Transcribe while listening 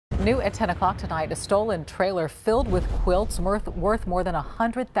New at 10 o'clock tonight, a stolen trailer filled with quilts worth more than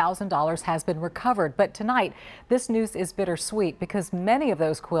 $100,000 has been recovered. But tonight, this news is bittersweet because many of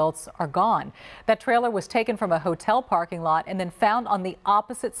those quilts are gone. That trailer was taken from a hotel parking lot and then found on the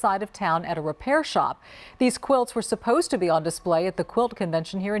opposite side of town at a repair shop. These quilts were supposed to be on display at the quilt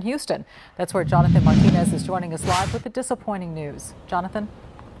convention here in Houston. That's where Jonathan Martinez is joining us live with the disappointing news. Jonathan?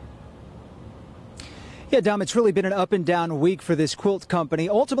 Yeah, Dom, it's really been an up and down week for this quilt company.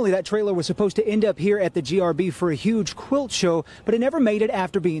 Ultimately, that trailer was supposed to end up here at the GRB for a huge quilt show, but it never made it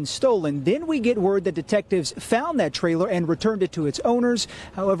after being stolen. Then we get word that detectives found that trailer and returned it to its owners.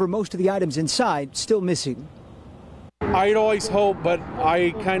 However, most of the items inside still missing. I'd always hope, but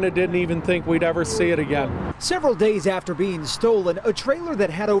I kind of didn't even think we'd ever see it again. Several days after being stolen, a trailer that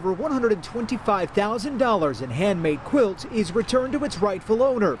had over $125,000 in handmade quilts is returned to its rightful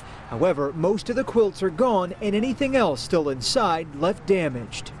owner. However, most of the quilts are gone and anything else still inside left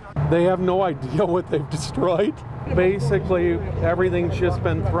damaged. They have no idea what they've destroyed. Basically, everything's just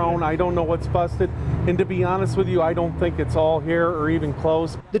been thrown. I don't know what's busted. And to be honest with you, I don't think it's all here or even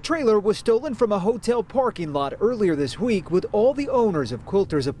close. The trailer was stolen from a hotel parking lot earlier this week with all the owners of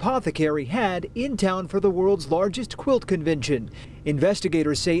Quilters Apothecary had in town for the world's largest quilt convention.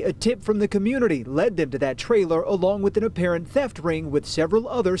 Investigators say a tip from the community led them to that trailer along with an apparent theft ring with several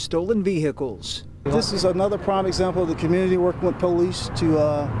other stolen vehicles. This is another prime example of the community working with police to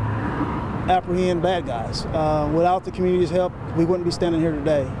apprehend bad guys. Without the community's help, we wouldn't be standing here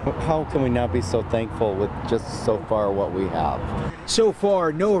today. How can we not be so thankful with just so far what we have? So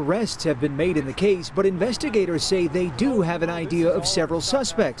far, no arrests have been made in the case, but investigators say they do have an idea of several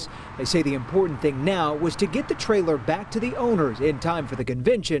suspects. They say the important thing now was to get the trailer back to the owners in time for the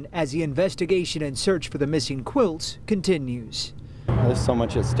convention as the investigation and search for the missing quilts continues. There's so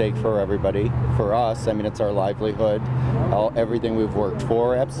much at stake for everybody. For us, I mean, it's our livelihood, everything we've worked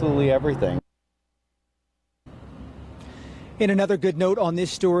for, absolutely everything. In another good note on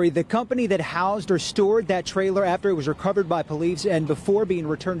this story, the company that housed or stored that trailer after it was recovered by police and before being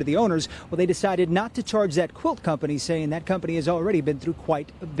returned to the owners, well, they decided not to charge that quilt company, saying that company has already been through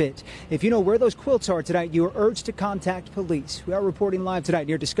quite a bit. If you know where those quilts are tonight, you are urged to contact police. We are reporting live tonight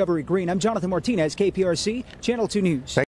near Discovery Green. I'm Jonathan Martinez, KPRC, Channel 2 News.